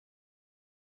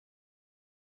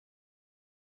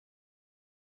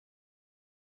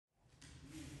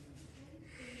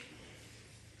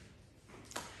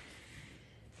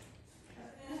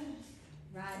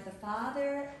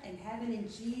heaven in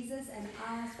Jesus and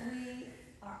us, we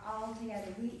are all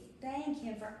together. We thank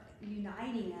him for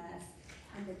uniting us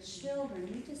and the children.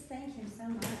 We just thank him so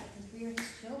much as we are his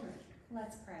children.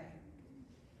 Let's pray.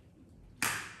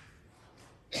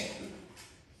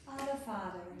 Abba,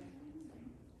 Father,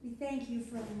 we thank you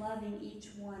for loving each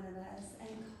one of us and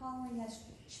calling us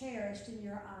cherished in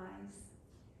your eyes.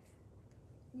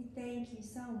 We thank you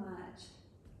so much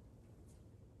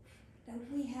that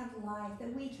we have life,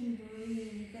 that we can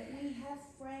breathe, that we have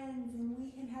friends and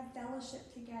we can have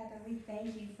fellowship together. We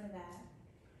thank you for that.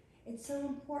 It's so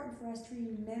important for us to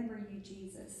remember you,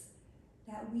 Jesus,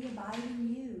 that we abide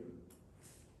in you,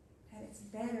 that it's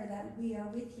better that we are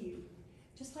with you.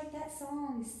 Just like that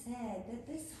song said, that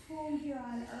this home here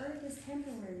on earth is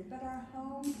temporary, but our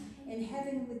home in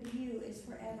heaven with you is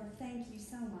forever. Thank you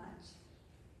so much.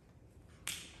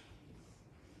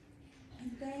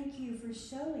 And thank you for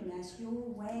showing us your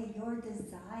way, your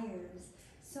desires.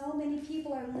 So many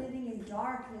people are living in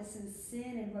darkness and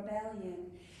sin and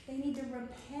rebellion. They need to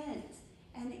repent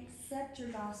and accept your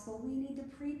gospel. We need to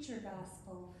preach your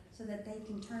gospel so that they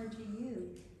can turn to you.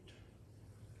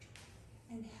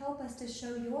 And help us to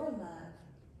show your love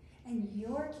and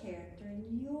your character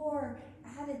and your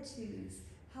attitudes.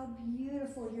 How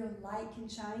beautiful your light can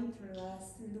shine through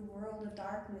us, through the world of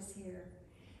darkness here.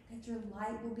 That your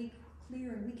light will be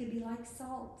clear and we can be like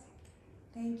salt.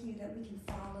 Thank you that we can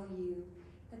follow you.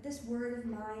 That this word of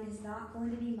mine is not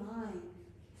going to be mine.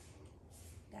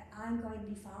 That I'm going to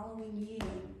be following you.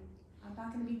 I'm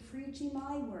not going to be preaching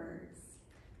my words.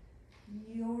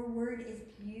 Your word is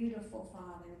beautiful,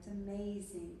 Father. It's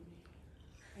amazing.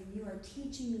 And you are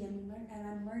teaching me, and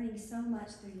I'm learning so much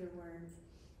through your word.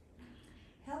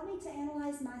 Help me to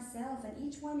analyze myself and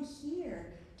each one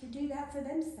here to do that for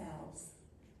themselves.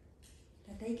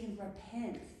 That they can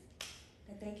repent.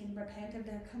 That they can repent of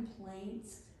their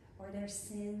complaints or their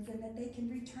sins, and that they can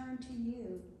return to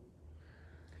you.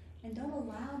 And don't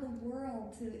allow the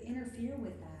world to interfere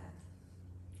with that.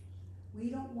 We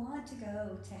don't want to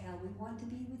go to hell. We want to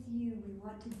be with you. We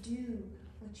want to do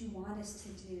what you want us to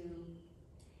do.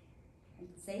 And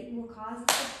Satan will cause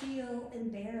us to feel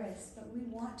embarrassed, but we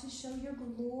want to show your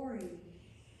glory.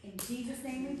 In Jesus'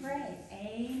 name we pray.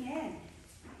 Amen.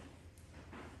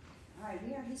 All right,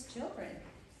 we are his children.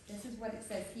 This is what it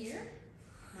says here.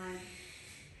 My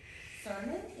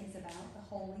sermon is about the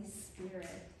Holy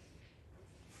Spirit.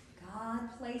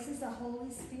 God places the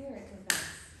Holy Spirit with us.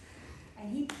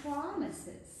 And he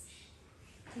promises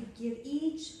to give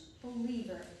each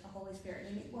believer the Holy Spirit.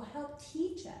 And it will help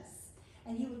teach us.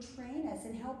 And he will train us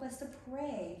and help us to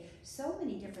pray so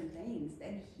many different things.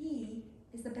 And he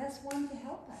is the best one to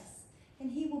help us.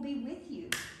 And he will be with you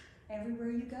everywhere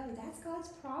you go. That's God's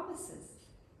promises.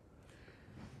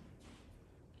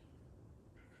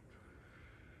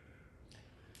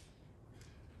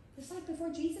 Just like before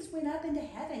Jesus went up into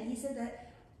heaven, he said that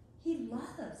he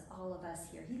loves all of us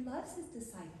here. He loves his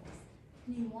disciples.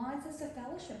 And he wants us to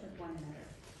fellowship with one another.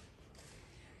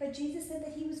 But Jesus said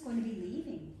that he was going to be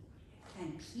leaving.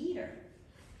 And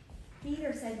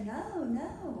Peter said, no,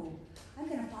 I'm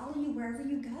going to follow you wherever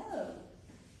you go.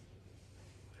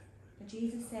 But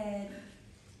Jesus said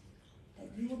that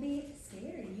you will be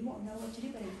scared and you won't know what to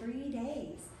do. But in 3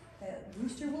 days, the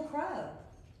rooster will crow.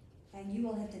 And you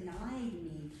will have denied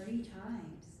me 3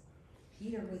 times.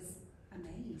 Peter was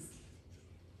amazed.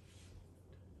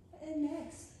 And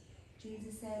next,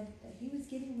 Jesus said that he was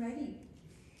getting ready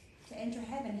to enter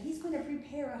heaven. He's going to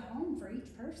prepare a home for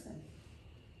each person.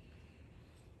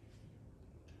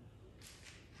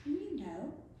 And you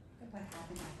know what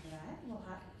happened after that. Well,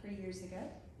 3 years ago.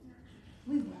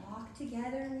 We walked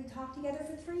together and we talked together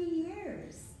for 3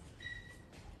 years.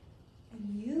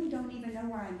 And you don't even know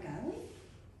where I'm going?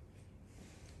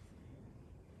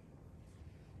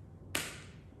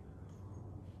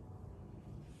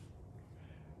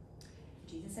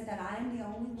 Jesus said that I am the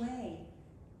only way,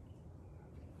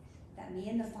 that me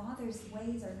and the Father's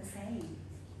ways are the same.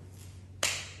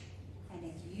 And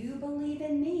if you believe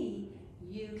in me,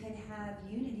 you can have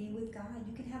unity with God.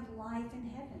 You can have life in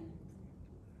heaven.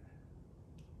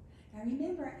 Now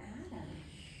remember Adam.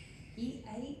 He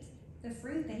ate the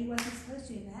fruit that he wasn't supposed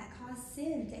to, and that caused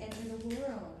sin to enter the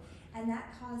world. And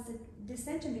that caused a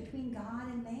dissension between God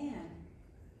and man.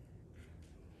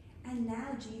 And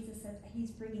now Jesus says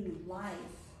he's bringing life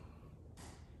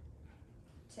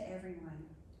to everyone.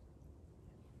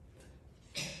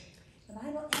 The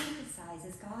Bible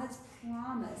emphasizes God's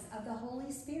promise of the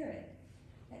Holy Spirit,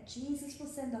 that Jesus will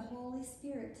send the Holy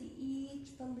Spirit to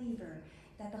each believer,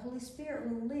 that the Holy Spirit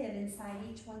will live inside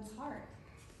each one's heart.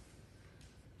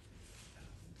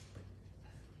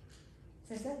 It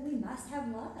says that we must have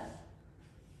love.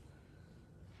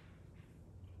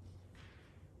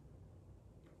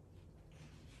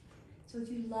 So if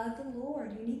you love the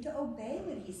Lord, you need to obey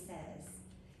what he says.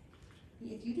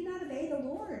 If you do not obey the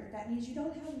Lord, that means you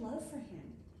don't have love for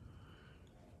him.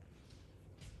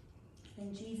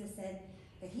 Then Jesus said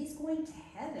that he's going to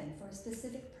heaven for a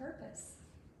specific purpose.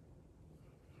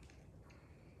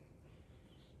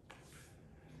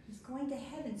 He's going to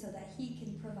heaven so that he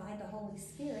can provide the Holy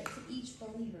Spirit to each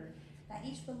believer, that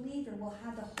each believer will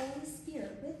have the Holy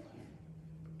Spirit with him.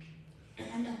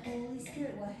 And the Holy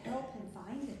Spirit will help him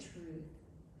find the truth.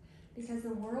 Because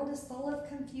the world is full of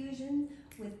confusion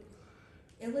with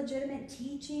illegitimate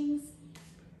teachings,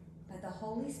 but the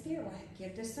Holy Spirit will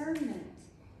give discernment.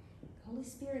 The Holy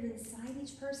Spirit inside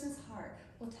each person's heart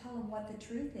will tell them what the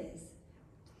truth is.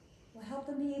 Will help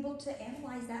them be able to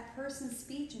analyze that person's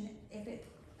speech and if it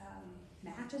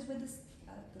matches with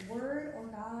the Word or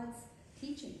God's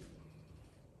teaching.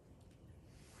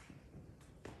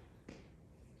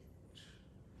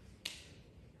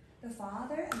 The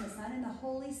Father and the Son and the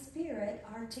Holy Spirit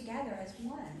are together as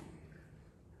one.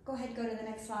 Go ahead and go to the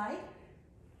next slide.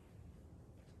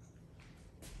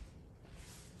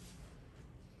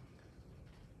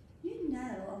 You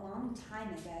know, a long time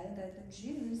ago that the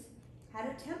Jews had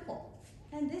a temple,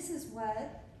 and this is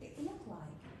what it looked like.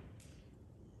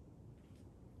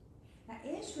 Now,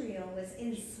 Israel was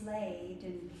enslaved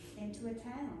into a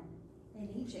town in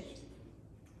Egypt.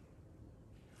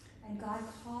 And God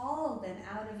called them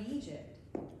out of Egypt.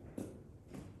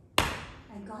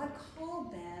 And God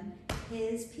called them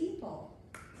his people.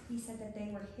 He said that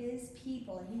they were his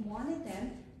people, and he wanted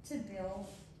them to build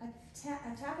a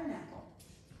tabernacle.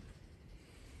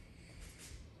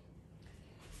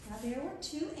 Now there were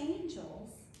two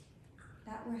angels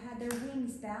that had their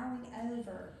wings bowing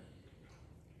over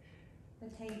the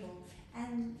table,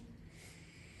 and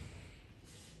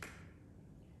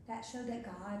that showed that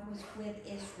God was with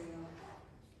Israel.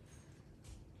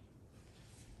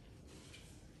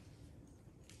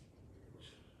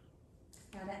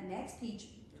 Now that next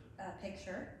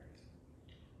picture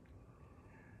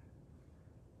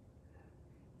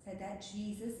said that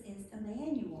Jesus is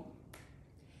Emmanuel.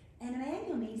 And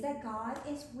Emmanuel means that God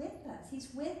is with us.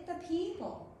 He's with the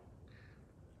people.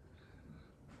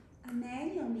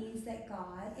 Emmanuel means that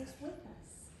God is with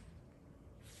us.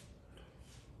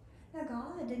 Now,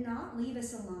 God did not leave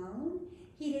us alone.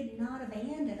 He did not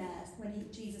abandon us when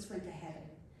Jesus went to heaven.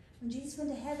 When Jesus went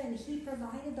to heaven, he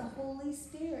provided the Holy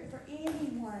Spirit for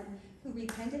anyone who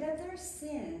repented of their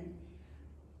sin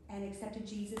and accepted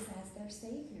Jesus as their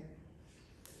Savior.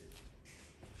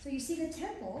 So you see the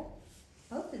temple,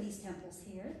 both of these temples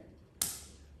here,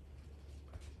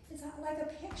 is like a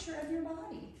picture of your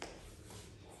body.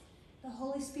 The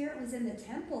Holy Spirit was in the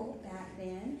temple back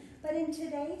then, but in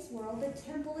today's world, the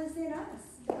temple is in us.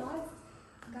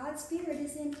 God's Spirit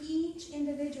is in each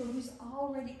individual who's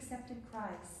already accepted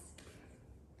Christ,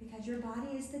 because your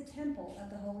body is the temple of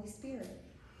the Holy Spirit.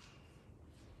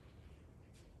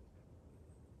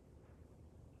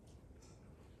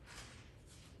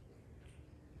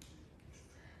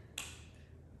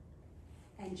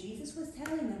 And Jesus was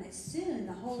telling them that soon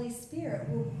the Holy Spirit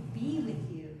will be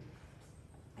with you.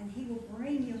 And he will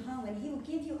bring you home, and he will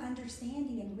give you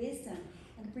understanding and wisdom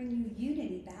and bring you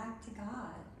unity back to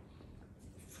God.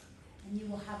 And you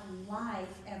will have life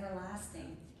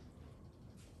everlasting.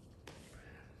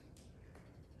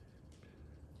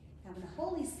 Now, when the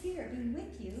Holy Spirit being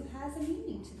with you has a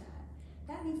meaning to that.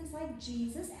 That means it's like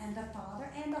Jesus and the Father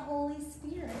and the Holy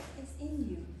Spirit is in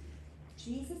you.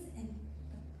 Jesus and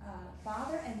the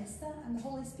Father and the Son and the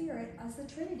Holy Spirit as the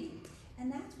Trinity.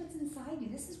 And that's what's inside you.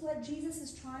 This is what Jesus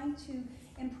is trying to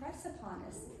impress upon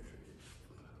us.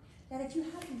 That if you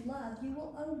have love, you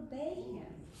will obey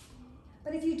him.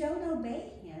 But if you don't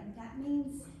obey him, that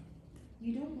means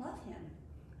you don't love him.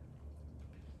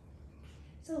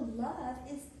 So love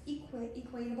is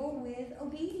equatable with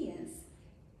obedience.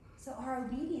 So our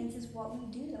obedience is what we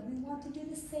do. That we want to do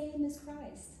the same as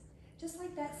Christ. Just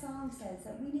like that song says,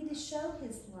 that we need to show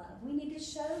his love. We need to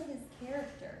show his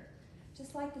character.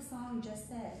 Just like the song just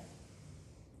said.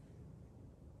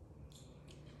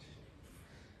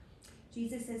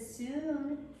 Jesus says,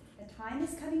 soon the time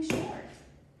is coming short.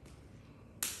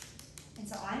 And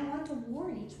so I want to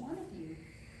warn each one of you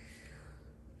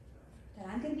that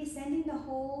I'm going to be sending the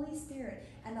Holy Spirit.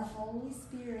 And the Holy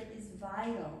Spirit is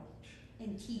vital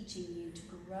in teaching you to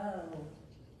grow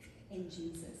in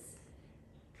Jesus.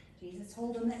 Jesus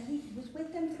told them that he was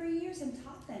with them 3 years and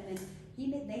taught them. And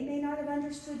they may not have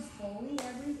understood fully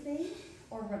everything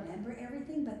or remember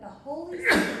everything, but the Holy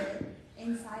Spirit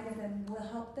inside of them will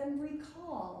help them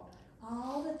recall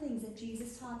all the things that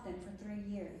Jesus taught them for 3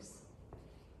 years.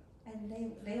 And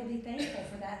they'll be thankful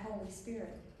for that Holy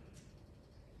Spirit.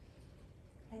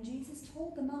 And Jesus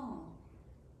told them all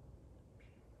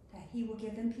that he will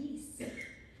give them peace.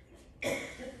 That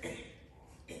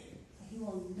he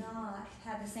will not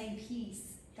have the same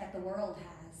peace that the world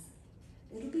has.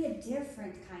 It'll be a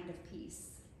different kind of peace.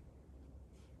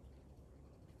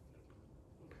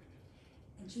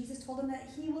 And Jesus told them that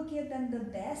he will give them the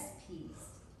best peace.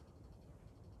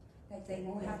 That they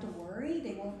won't have to worry,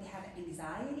 they won't have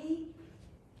anxiety.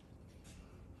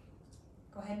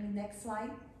 Go ahead and the next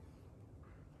slide.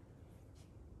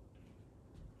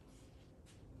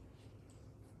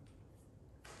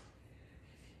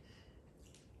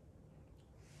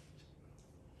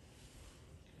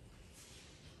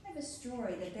 I have a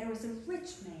story that there was a rich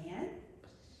man.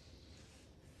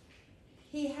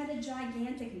 He had a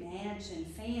gigantic mansion,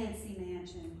 fancy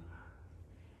mansion.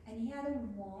 And he had a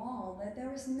wall that there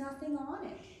was nothing on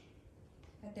it.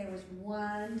 But there was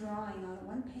one drawing on it,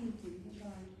 one painting.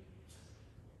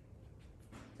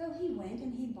 So he went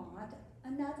and he bought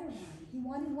another one. He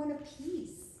wanted one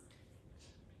apiece.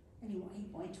 And he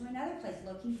went to another place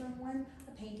looking for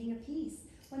a painting apiece.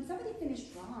 When somebody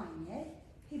finished drawing it,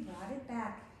 he brought it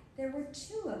back. There were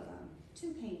two of them,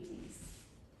 two paintings.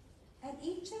 And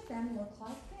each of them looked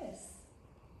like this.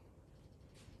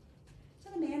 So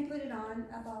the man put it on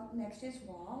about next to his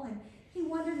wall, and he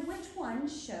wondered which one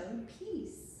showed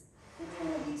peace. Which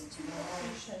one of these two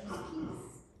pictures shows peace?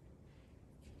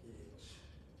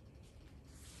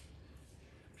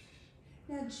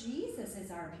 Now Jesus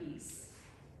is our peace.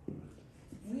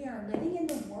 We are living in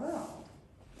the world.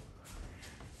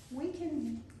 We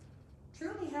can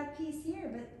truly have peace here,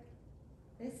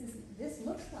 but this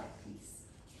looks like peace.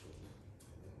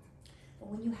 But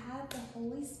when you have the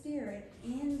Holy Spirit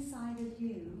inside of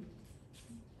you,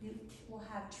 you will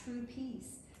have true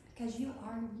peace because you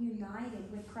are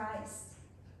united with Christ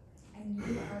and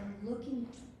you are looking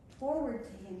forward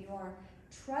to him. You are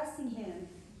trusting him.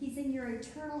 He's in your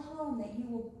eternal home, that you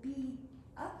will be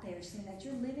up there soon, that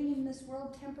you're living in this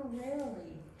world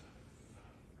temporarily,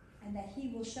 and that he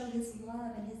will show his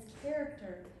love and his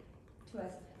character to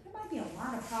us. There might be a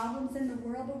lot of problems in the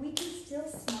world, but we can still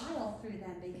smile through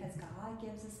them because God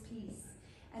gives us peace.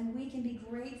 And we can be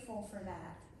grateful for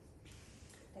that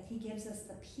he gives us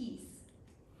the peace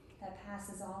that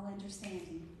passes all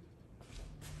understanding.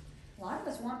 A lot of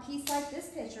us want peace like this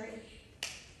picture.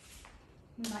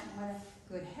 We might want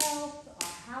good health,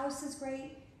 our house is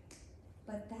great,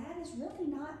 but that is really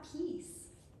not peace.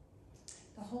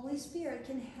 The Holy Spirit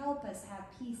can help us have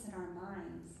peace in our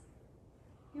minds.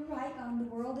 You're right,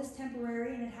 the world is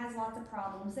temporary and it has lots of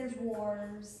problems. There's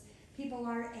wars. People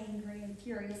are angry and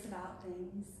furious about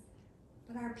things.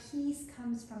 But our peace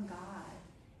comes from God,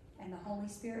 and the Holy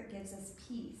Spirit gives us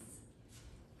peace.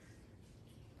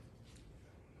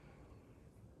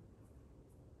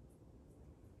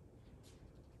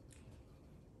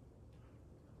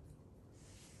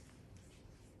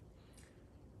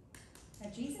 Now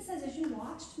Jesus says, as you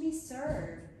watched me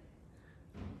serve,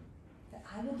 that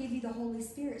I will give you the Holy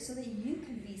Spirit so that you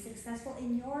can be successful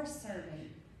in your serving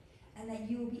and that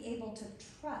you will be able to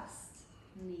trust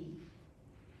me.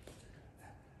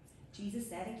 Jesus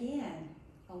said again,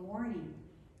 a warning,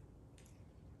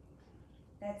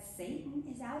 that Satan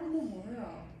is out in the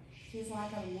world. He's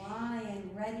like a lion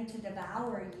ready to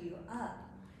devour you up.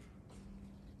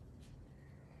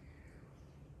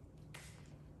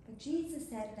 But Jesus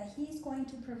said that he's going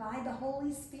to provide the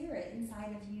Holy Spirit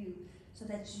inside of you so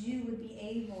that you would be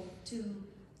able to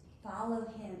follow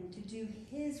him, to do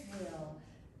his will,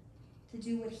 to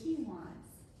do what he wants,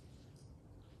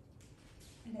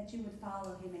 and that you would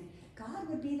follow him. And God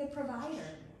would be the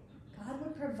provider. God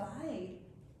would provide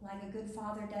like a good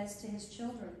father does to his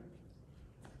children.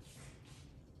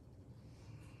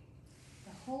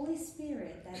 The Holy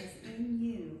Spirit that is in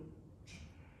you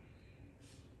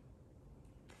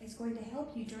is going to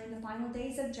help you during the final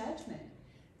days of judgment.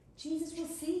 Jesus will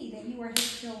see that you are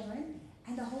his children,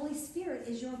 and the Holy Spirit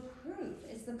is your proof,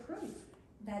 is the proof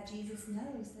that Jesus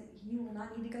knows that you will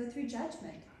not need to go through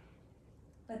judgment.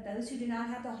 But those who do not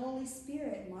have the Holy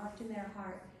Spirit marked in their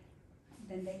heart,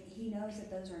 then he knows that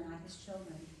those are not his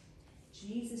children.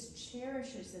 Jesus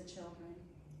cherishes the children,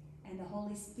 and the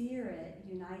Holy Spirit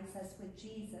unites us with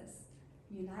Jesus,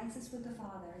 unites us with the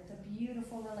Father. It's a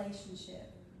beautiful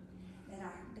relationship.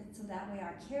 So that way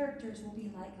our characters will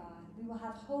be like God. We will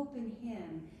have hope in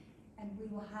him, and we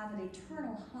will have an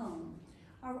eternal home.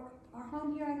 Our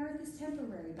home here on earth is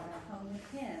temporary, but our home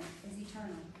with him is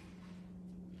eternal.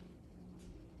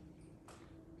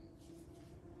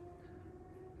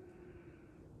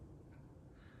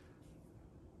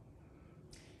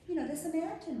 You know, the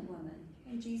Samaritan woman,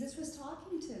 and Jesus was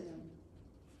talking to them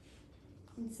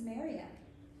in Samaria.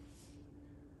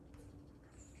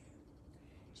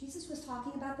 Jesus was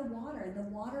talking about the water, and the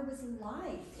water was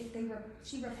life if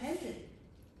she repented.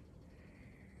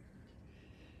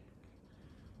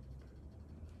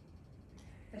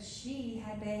 But she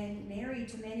had been married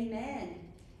to many men,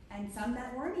 and some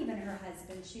that weren't even her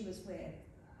husband she was with.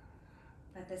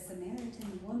 But the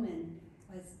Samaritan woman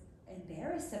was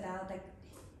embarrassed about that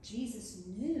Jesus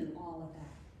knew all of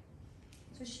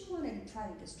that. So she wanted to try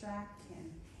to distract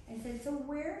him and said, so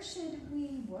where should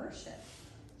we worship?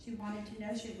 She wanted to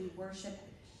know, should we worship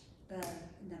the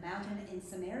mountain in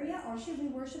Samaria, or should we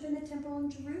worship in the temple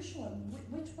in Jerusalem?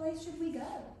 Which place should we go?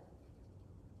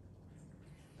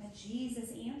 But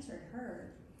Jesus answered her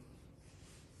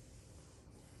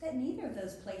that neither of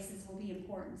those places will be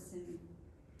important soon.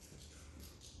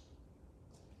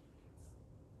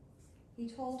 He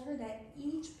told her that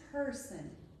each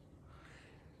person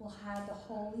will have the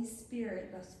Holy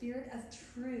Spirit, the Spirit of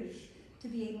truth, to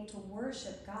be able to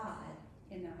worship God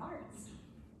in their hearts.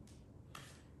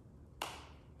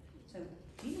 So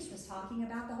Jesus was talking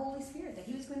about the Holy Spirit that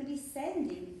he was going to be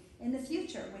sending in the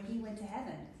future when he went to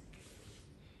heaven.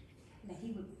 And that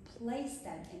he would place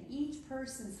them in each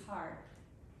person's heart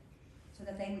so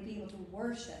that they would be able to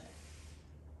worship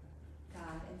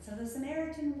God. And so the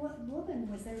Samaritan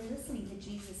woman was there listening to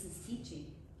Jesus' teaching.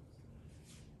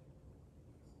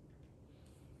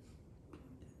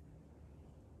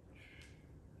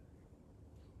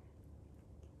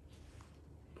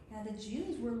 Now the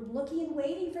Jews were looking and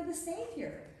waiting for the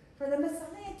Savior, for the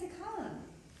Messiah to come.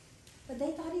 But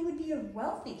they thought he would be a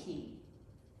wealthy king.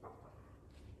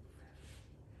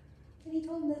 And he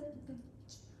told them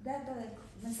that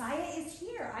the Messiah is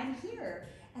here. I'm here.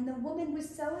 And the woman was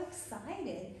so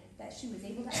excited that she was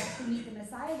able to actually meet the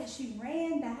Messiah that she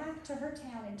ran back to her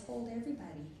town and told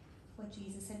everybody what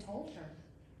Jesus had told her.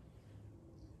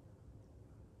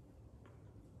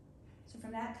 So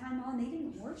from that time on, they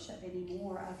didn't worship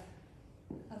anymore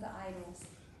of the idols.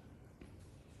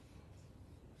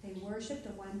 They worshiped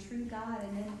the one true God,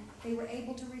 and then they were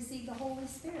able to receive the Holy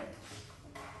Spirit.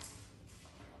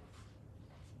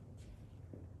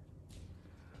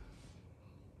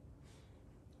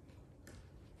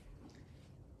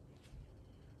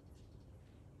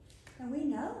 And we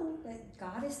know that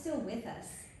God is still with us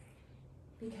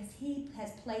because he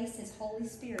has placed his Holy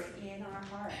Spirit in our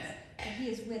hearts. And he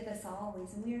is with us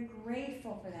always, and we are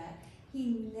grateful for that.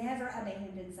 He never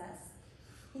abandons us.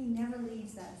 He never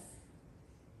leaves us.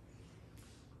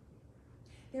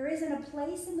 There isn't a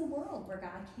place in the world where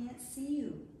God can't see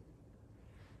you.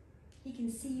 He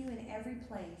can see you in every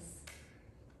place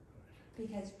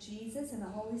because Jesus and the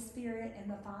Holy Spirit and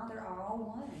the Father are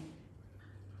all one.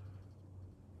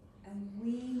 And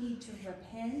we need to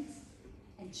repent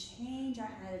and change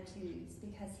our attitudes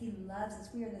because he loves us.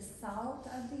 We are the salt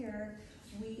of the earth.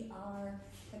 We are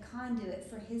the conduit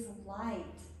for his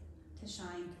light to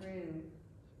shine through.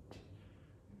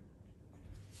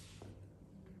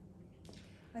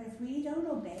 But if we don't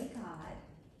obey God,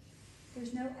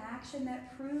 there's no action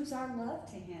that proves our love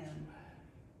to him.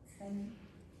 Then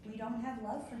we don't have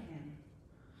love for him.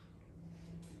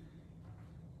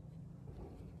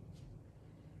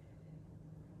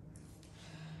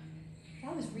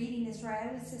 I was reading this right.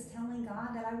 I was just telling God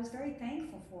that I was very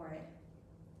thankful for it.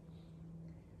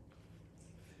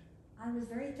 I was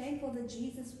very thankful that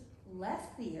Jesus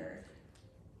left the earth.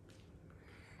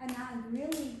 And I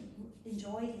really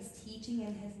enjoyed his teaching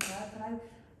and his love, but I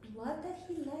love that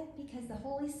he left because the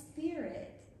Holy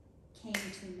Spirit came to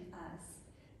us.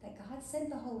 That God sent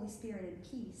the Holy Spirit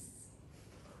in peace.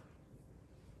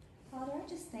 Father, I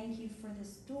just thank you for the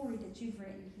story that you've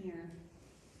written here.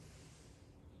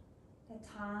 That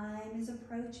time is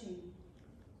approaching,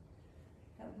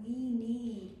 that we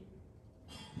need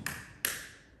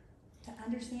to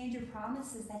understand your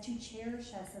promises, that you cherish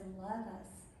us and love us,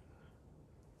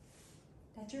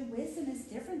 that your wisdom is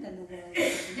different than the world.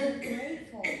 We're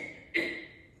grateful.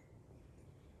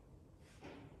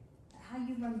 How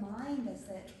you remind us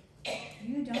that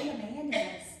you don't abandon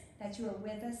us, that you are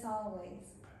with us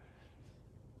always.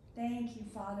 Thank you,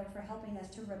 Father, for helping us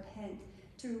to repent,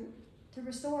 to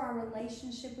restore our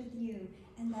relationship with you,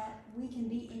 and that we can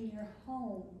be in your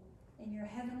home, in your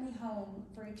heavenly home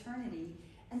for eternity,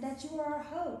 and that you are our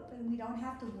hope, and we don't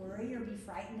have to worry or be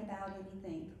frightened about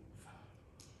anything.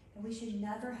 And we should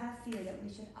never have fear, that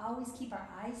we should always keep our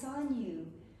eyes on you,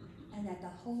 and that the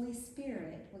Holy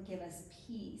Spirit will give us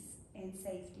peace and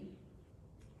safety.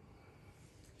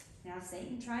 Now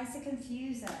Satan tries to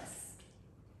confuse us.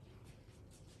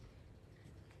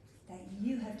 That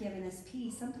you have given us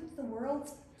peace. Sometimes the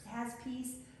world has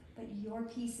peace, but your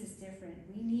peace is different.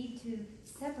 We need to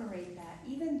separate that.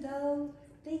 Even though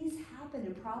things happen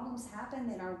and problems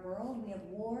happen in our world. We have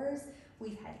wars,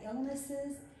 we've had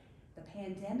illnesses, the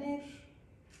pandemic.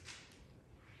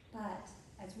 But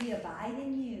as we abide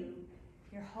in you,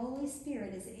 your Holy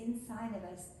Spirit is inside of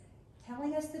us,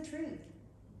 telling us the truth,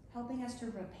 helping us to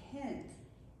repent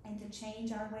and to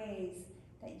change our ways,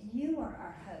 that you are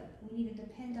our hope. We need to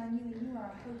depend on you, and you are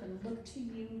our hope, and look to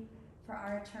you for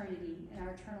our eternity and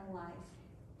our eternal life.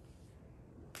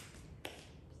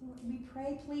 So we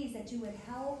pray, please, that you would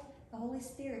help the Holy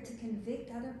Spirit to convict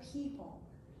other people.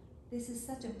 This is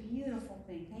such a beautiful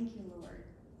thing. Thank you, Lord.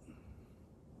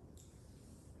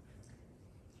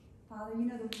 Father, we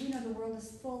know the world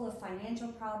is full of financial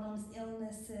problems,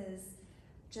 illnesses,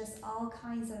 just all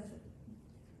kinds of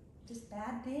just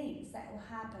bad things that will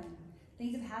happen.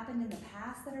 Things have happened in the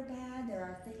past that are bad. There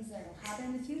are things that will happen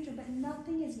in the future, but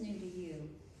nothing is new to you.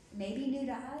 It may be new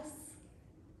to us,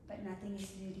 but nothing is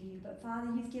new to you. But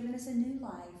Father, you've given us a new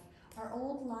life. Our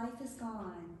old life is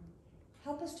gone.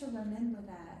 Help us to remember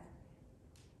that.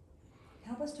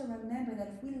 Help us to remember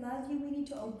that if we love you, we need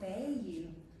to obey you.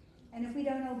 And if we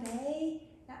don't obey,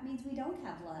 that means we don't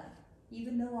have love,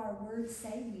 even though our words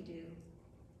say we do.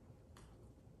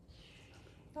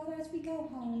 Father, as we go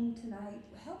home tonight,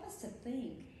 help us to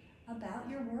think about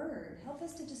your word. Help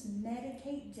us to just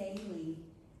meditate daily,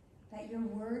 that your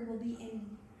word will be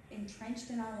entrenched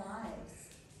in our lives,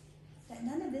 that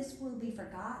none of this will be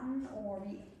forgotten or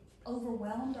be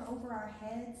overwhelmed or over our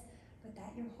heads, but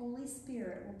that your Holy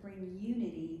Spirit will bring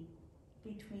unity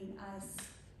between us.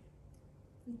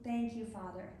 We thank you,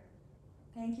 Father.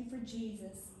 Thank you for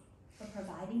Jesus, for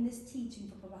providing this teaching,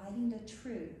 for providing the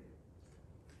truth.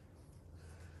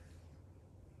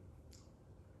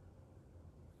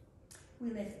 We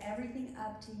lift everything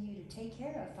up to you to take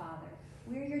care of, Father.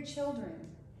 We're your children.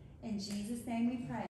 In Jesus' name we pray.